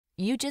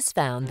You just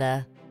found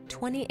the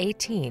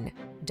 2018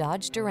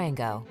 Dodge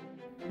Durango.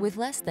 With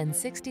less than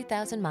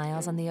 60,000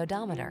 miles on the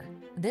odometer,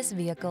 this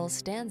vehicle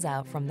stands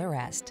out from the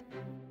rest.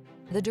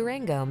 The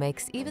Durango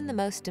makes even the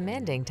most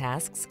demanding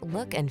tasks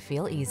look and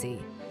feel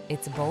easy.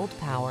 Its bold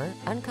power,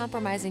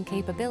 uncompromising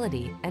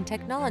capability, and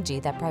technology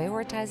that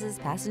prioritizes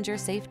passenger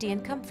safety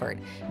and comfort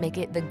make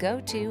it the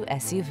go-to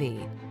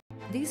SUV.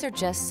 These are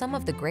just some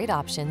of the great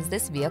options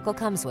this vehicle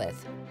comes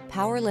with: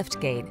 power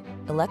liftgate,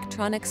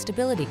 electronic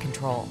stability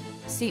control,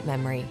 seat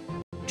memory,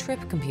 trip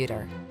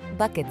computer,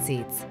 bucket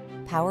seats,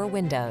 power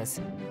windows,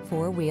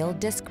 four-wheel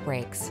disc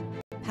brakes,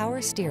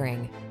 power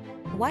steering.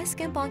 Why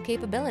skimp on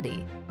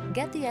capability?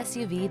 Get the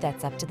SUV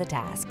that's up to the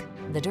task,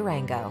 the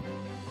Durango.